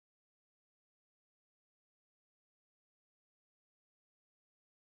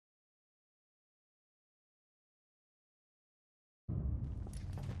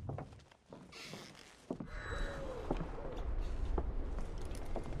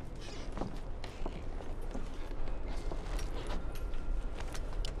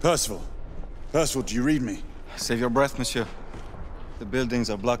Percival. Percival, do you read me? Save your breath, monsieur. The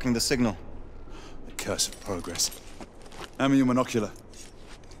buildings are blocking the signal. The curse of progress. Hand me your monocular.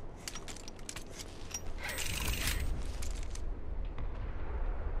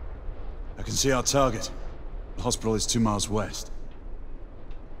 I can see our target. The hospital is 2 miles west.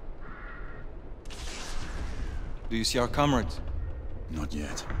 Do you see our comrades? Not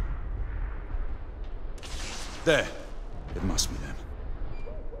yet. There. It must be them.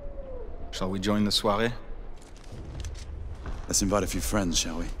 Shall we join the soirée? Let's invite a few friends,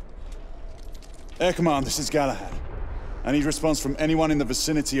 shall we? Air Command, this is Galahad. I need response from anyone in the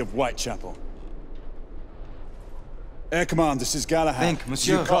vicinity of Whitechapel. Air Command, this is Galahad. Think,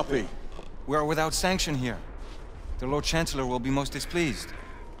 monsieur. You copy? We are without sanction here. The Lord Chancellor will be most displeased.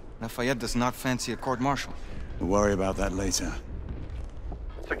 Lafayette does not fancy a court-martial. We'll worry about that later.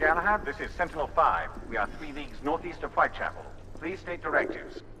 Sir Galahad, this is Sentinel 5. We are 3 leagues northeast of Whitechapel. Please state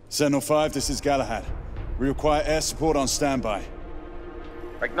directives. Sentinel 5, this is Galahad. We require air support on standby.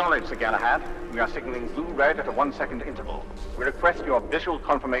 Acknowledged, Sir Galahad. We are signaling blue-red at a 1-second interval. We request your visual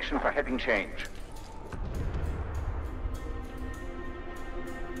confirmation for heading change.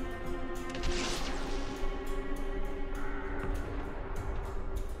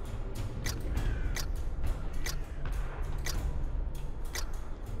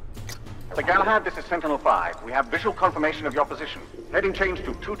 Sir Galahad, this is Sentinel 5. We have visual confirmation of your position. Heading change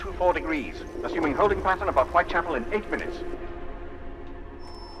to 224 degrees, assuming holding pattern above Whitechapel in 8 minutes.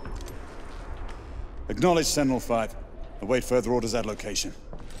 Acknowledge Sentinel 5. Await further orders at location.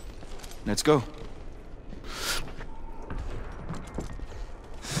 Let's go.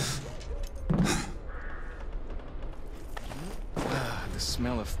 The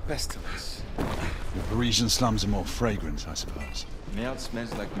smell of pestilence. The Parisian slums are more fragrant, I suppose. Merde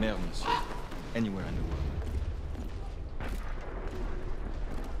smells like merde, monsieur. Anywhere in the world.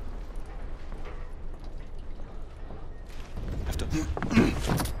 After.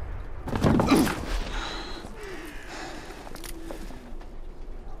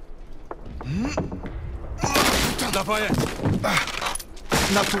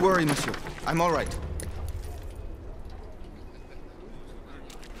 Not to worry, monsieur. I'm all right.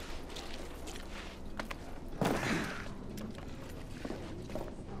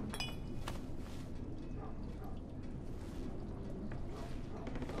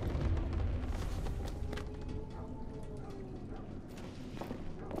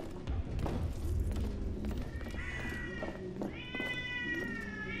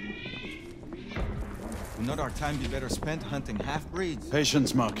 Would not our time be better spent hunting half-breeds?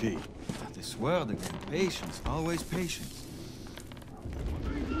 Patience, Marquis. This word again. Patience. Always patience.